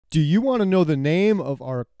Do you want to know the name of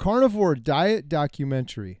our Carnivore Diet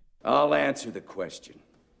Documentary? I'll answer the question.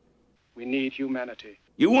 We need humanity.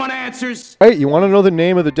 You want answers? All right, you want to know the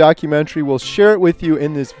name of the documentary? We'll share it with you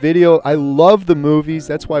in this video. I love the movies.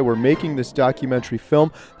 That's why we're making this documentary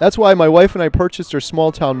film. That's why my wife and I purchased our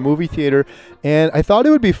small town movie theater. And I thought it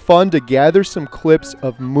would be fun to gather some clips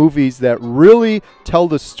of movies that really tell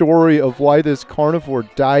the story of why this carnivore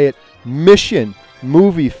diet mission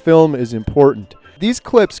movie film is important. These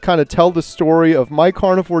clips kind of tell the story of my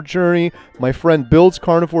carnivore journey, my friend Bill's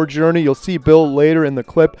carnivore journey. You'll see Bill later in the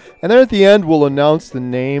clip. And then at the end, we'll announce the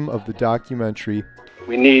name of the documentary.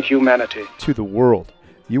 We need humanity. To the world.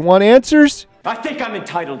 You want answers? I think I'm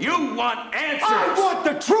entitled. You want answers? I want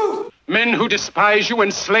the truth! Men who despise you,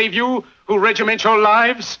 enslave you, who regiment your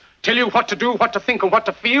lives, tell you what to do, what to think, and what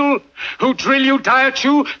to feel, who drill you, diet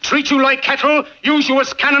you, treat you like cattle, use you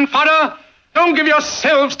as cannon fodder. Don't give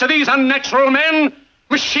yourselves to these unnatural men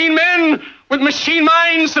with machine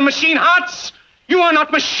minds and machine hearts. You are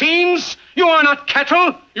not machines. You are not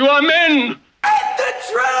cattle. You are men. And the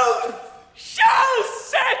truth shall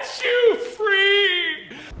set you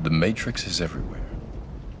free. The Matrix is everywhere.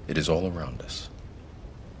 It is all around us.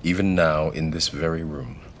 Even now, in this very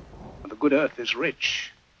room. The good earth is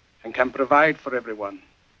rich and can provide for everyone.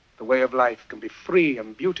 The way of life can be free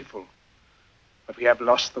and beautiful, but we have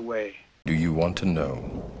lost the way. Do you want to know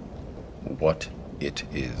what it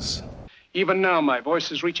is? Even now, my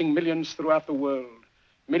voice is reaching millions throughout the world.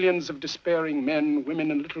 Millions of despairing men,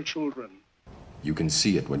 women, and little children. You can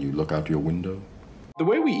see it when you look out your window. The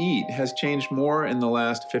way we eat has changed more in the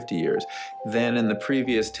last 50 years than in the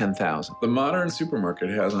previous 10,000. The modern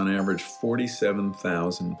supermarket has on average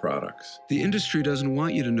 47,000 products. The industry doesn't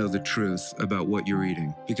want you to know the truth about what you're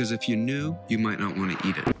eating, because if you knew, you might not want to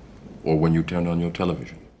eat it. Or when you turn on your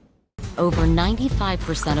television. Over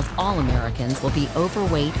 95% of all Americans will be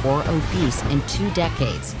overweight or obese in 2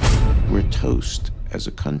 decades. We're toast as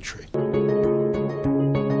a country.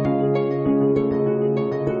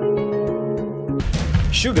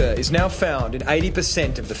 Sugar is now found in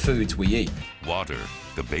 80% of the foods we eat. Water,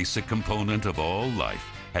 the basic component of all life,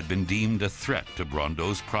 had been deemed a threat to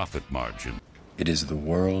Brondo's profit margin. It is the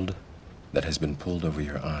world that has been pulled over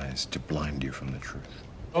your eyes to blind you from the truth.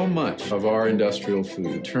 So much of our industrial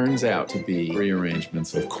food turns out to be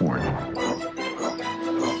rearrangements of corn.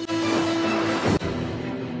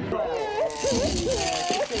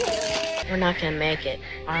 We're not gonna make it,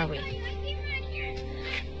 are we?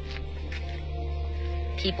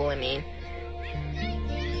 People, I mean.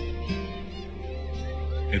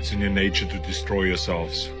 It's in your nature to destroy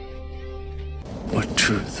yourselves. What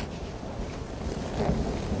truth?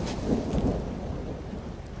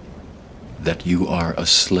 That you are a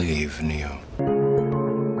slave, Neo.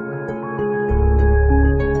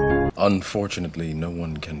 Unfortunately, no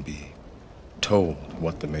one can be told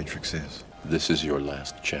what the Matrix is. This is your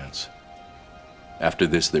last chance. After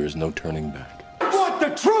this, there is no turning back. I want the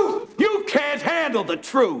truth! You can't handle the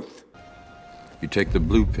truth! You take the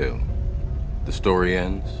blue pill, the story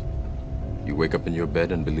ends. You wake up in your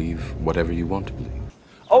bed and believe whatever you want to believe.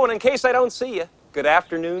 Oh, and in case I don't see you, good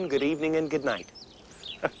afternoon, good evening, and good night.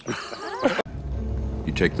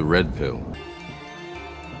 You take the red pill.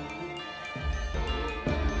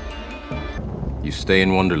 You stay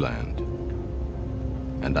in Wonderland.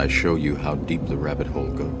 And I show you how deep the rabbit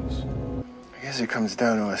hole goes. I guess it comes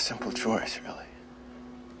down to a simple choice, really.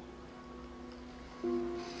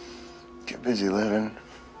 Get busy living,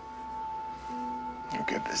 or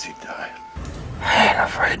get busy dying. I ain't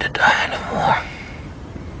afraid to die anymore.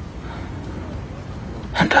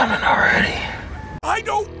 I'm done it already. I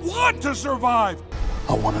don't want to survive.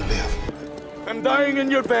 I want to live. And dying in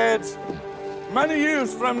your beds many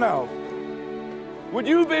years from now, would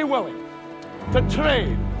you be willing to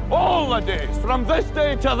trade all the days from this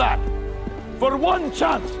day to that for one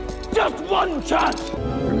chance, just one chance?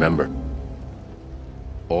 Remember,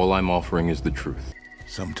 all I'm offering is the truth.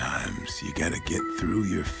 Sometimes you gotta get through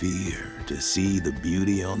your fear to see the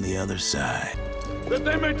beauty on the other side. That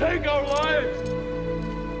they may take our lives,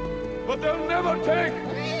 but they'll never take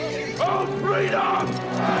our freedom!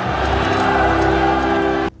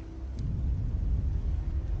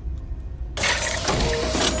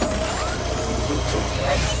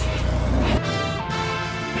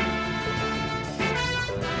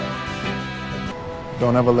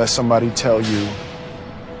 Don't ever let somebody tell you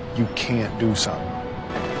you can't do something.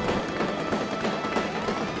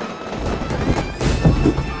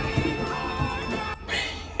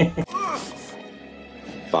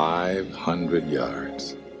 $500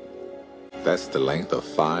 yards. That's the length of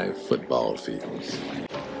 5 football fields.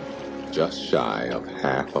 Just shy of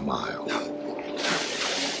half a mile.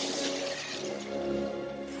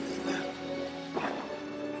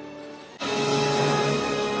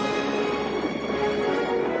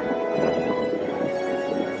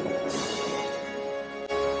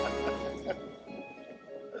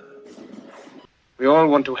 We all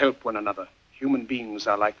want to help one another. Human beings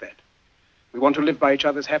are like that. We want to live by each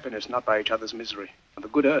other's happiness, not by each other's misery. And the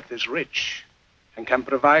good earth is rich and can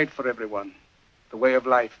provide for everyone. The way of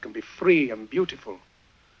life can be free and beautiful,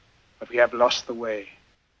 but we have lost the way.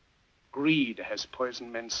 Greed has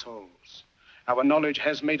poisoned men's souls. Our knowledge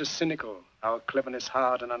has made us cynical, our cleverness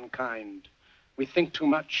hard and unkind. We think too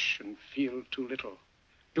much and feel too little.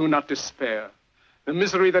 Do not despair. The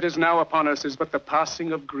misery that is now upon us is but the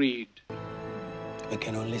passing of greed. We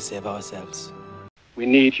can only save ourselves. We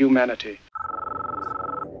need humanity.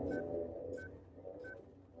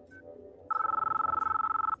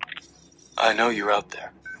 I know you're out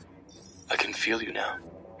there. I can feel you now.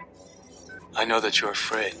 I know that you're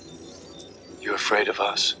afraid. You're afraid of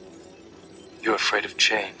us. You're afraid of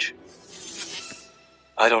change.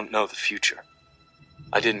 I don't know the future.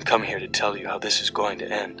 I didn't come here to tell you how this is going to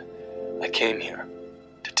end. I came here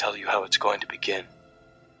to tell you how it's going to begin.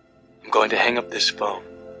 I'm going to hang up this phone,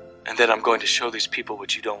 and then I'm going to show these people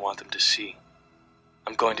what you don't want them to see.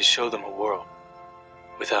 I'm going to show them a world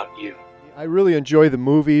without you. I really enjoy the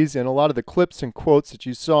movies, and a lot of the clips and quotes that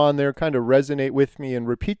you saw in there kind of resonate with me and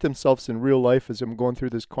repeat themselves in real life as I'm going through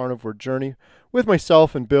this carnivore journey with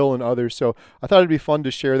myself and Bill and others. So I thought it'd be fun to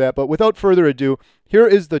share that. But without further ado, here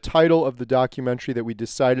is the title of the documentary that we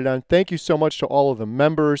decided on. Thank you so much to all of the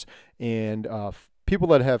members and people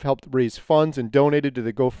that have helped raise funds and donated to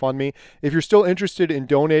the GoFundMe. If you're still interested in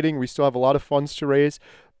donating, we still have a lot of funds to raise.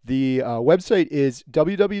 The website is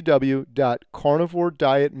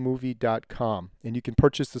www.carnivoredietmovie.com, and you can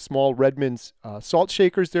purchase the small Redmond's salt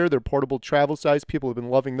shakers there. They're portable travel size. People have been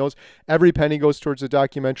loving those. Every penny goes towards the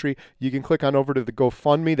documentary. You can click on over to the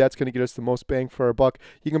GoFundMe. That's going to get us the most bang for our buck.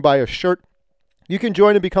 You can buy a shirt. You can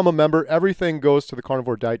join and become a member. Everything goes to the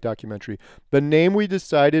Carnivore Diet Documentary. The name we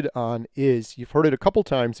decided on is, you've heard it a couple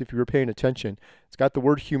times if you were paying attention. It's got the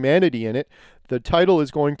word humanity in it. The title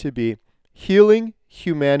is going to be Healing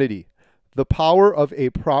Humanity, the Power of a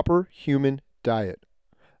Proper Human Diet.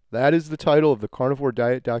 That is the title of the Carnivore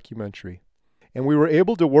Diet Documentary. And we were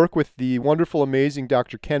able to work with the wonderful, amazing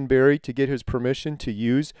Dr. Ken Berry to get his permission to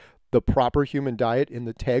use the proper human diet in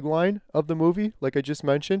the tagline of the movie, like I just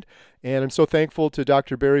mentioned. And I'm so thankful to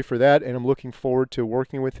Dr. Berry for that, and I'm looking forward to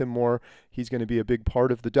working with him more. He's going to be a big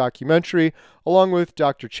part of the documentary, along with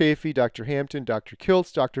Dr. Chafee, Dr. Hampton, Dr.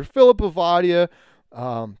 Kiltz, Dr. Philip Avadia,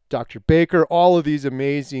 Dr. Baker, all of these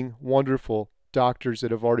amazing, wonderful doctors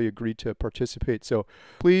that have already agreed to participate. So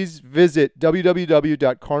please visit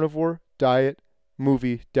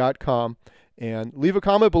www.carnivoredietmovie.com and leave a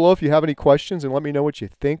comment below if you have any questions, and let me know what you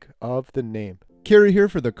think of the name. Kerry here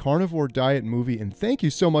for the Carnivore Diet Movie, and thank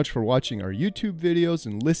you so much for watching our YouTube videos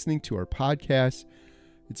and listening to our podcasts.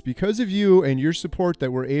 It's because of you and your support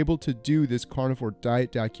that we're able to do this Carnivore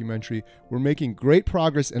Diet documentary. We're making great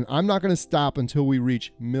progress, and I'm not going to stop until we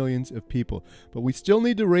reach millions of people. But we still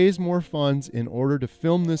need to raise more funds in order to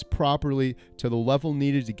film this properly to the level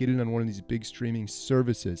needed to get it on one of these big streaming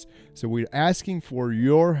services. So we're asking for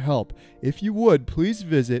your help. If you would, please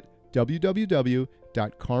visit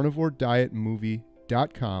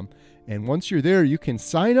www.carnivoredietmovie.com. And once you're there, you can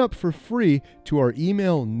sign up for free to our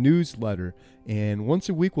email newsletter. And once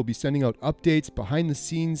a week, we'll be sending out updates behind the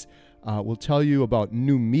scenes. We'll tell you about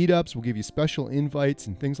new meetups. We'll give you special invites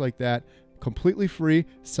and things like that. Completely free.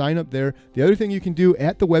 Sign up there. The other thing you can do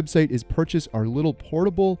at the website is purchase our little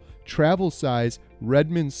portable travel size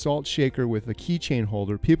Redmond salt shaker with a keychain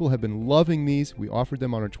holder. People have been loving these. We offered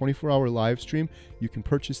them on our 24-hour live stream. You can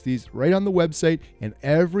purchase these right on the website, and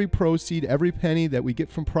every proceed, every penny that we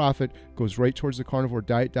get from profit goes right towards the Carnivore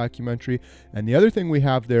Diet documentary. And the other thing we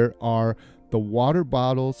have there are the water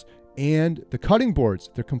bottles and the cutting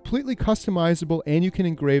boards. They're completely customizable, and you can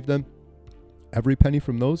engrave them. Every penny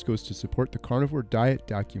from those goes to support the Carnivore Diet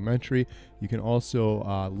documentary. You can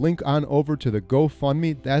also link on over to the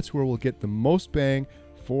GoFundMe. That's where we'll get the most bang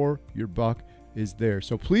for your buck, is there.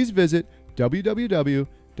 So please visit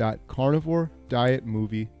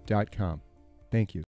www.carnivoredietmovie.com. Thank you.